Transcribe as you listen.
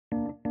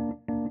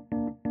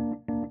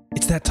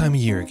It's that time of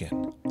year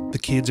again. The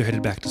kids are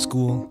headed back to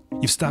school.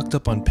 You've stocked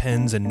up on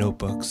pens and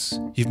notebooks.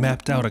 You've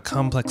mapped out a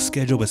complex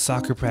schedule with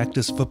soccer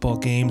practice, football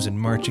games, and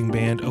marching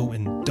band. Oh,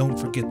 and don't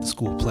forget the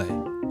school play.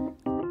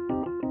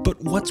 But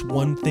what's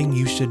one thing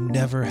you should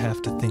never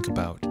have to think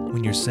about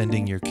when you're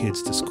sending your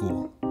kids to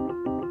school?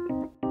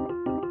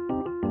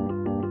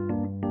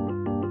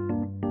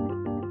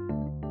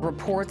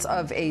 Reports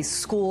of a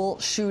school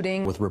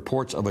shooting. With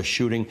reports of a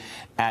shooting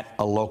at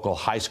a local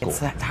high school. It's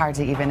hard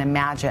to even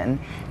imagine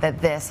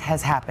that this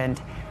has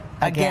happened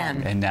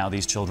again. And now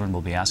these children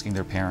will be asking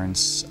their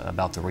parents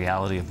about the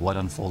reality of what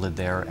unfolded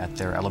there at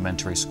their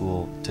elementary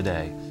school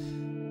today.